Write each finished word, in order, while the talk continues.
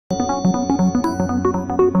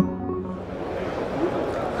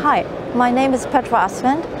Hi, my name is Petra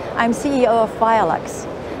Aswend. I'm CEO of ViALUX,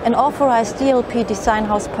 an authorized DLP design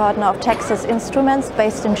house partner of Texas Instruments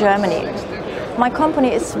based in Germany. My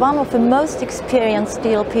company is one of the most experienced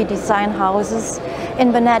DLP design houses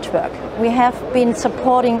in the network. We have been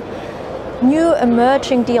supporting new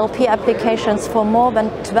emerging DLP applications for more than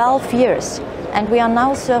 12 years, and we are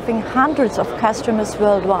now serving hundreds of customers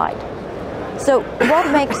worldwide. So what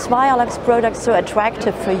makes ViALUX products so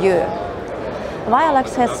attractive for you?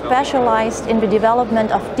 ViALUX has specialized in the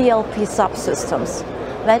development of DLP subsystems.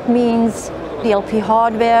 That means DLP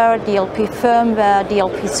hardware, DLP firmware,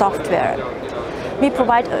 DLP software. We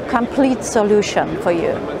provide a complete solution for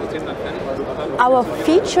you. Our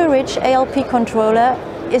feature-rich ALP controller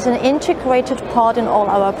is an integrated part in all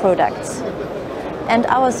our products. And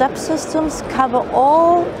our subsystems cover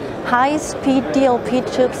all high-speed DLP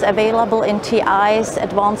chips available in TI's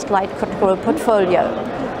advanced light control portfolio.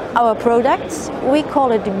 Our products, we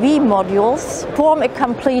call it V-Modules, form a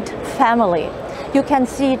complete family. You can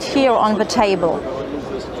see it here on the table.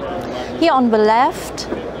 Here on the left,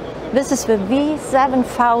 this is the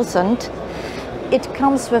V7000. It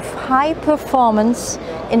comes with high performance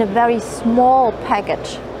in a very small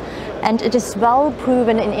package, and it is well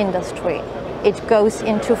proven in industry. It goes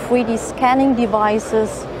into 3D scanning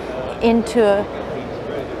devices, into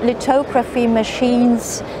lithography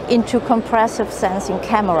machines, into compressive sensing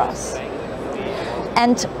cameras.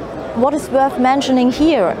 And what is worth mentioning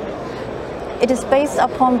here, it is based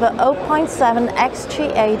upon the 0.7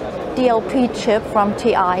 XG8 DLP chip from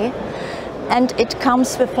TI, and it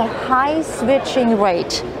comes with a high switching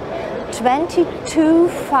rate,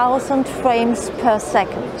 22,000 frames per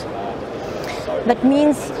second. That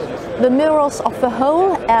means the mirrors of the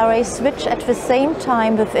whole array switch at the same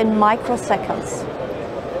time within microseconds.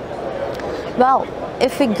 Well,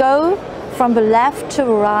 if we go from the left to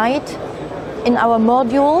right in our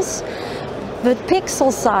modules, the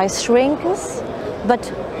pixel size shrinks,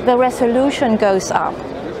 but the resolution goes up.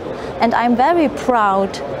 And I'm very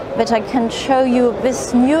proud that I can show you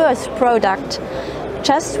this newest product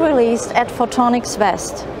just released at Photonics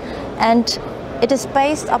West. And it is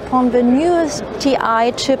based upon the newest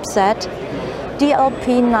TI chipset,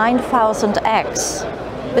 DLP-9000X.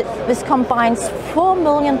 This combines 4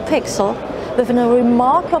 million pixels with a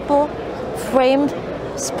remarkable frames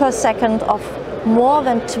per second of more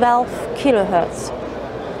than 12 kilohertz.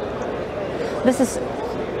 This is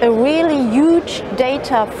a really huge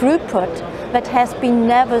data throughput that has been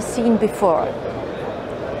never seen before.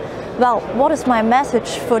 Well, what is my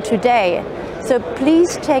message for today? So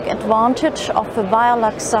please take advantage of the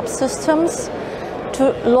ViALUX subsystems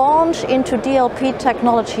to launch into DLP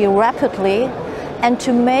technology rapidly and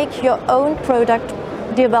to make your own product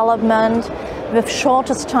development with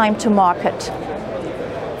shortest time to market.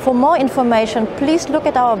 For more information, please look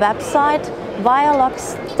at our website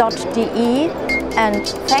vialux.de, and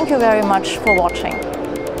thank you very much for watching.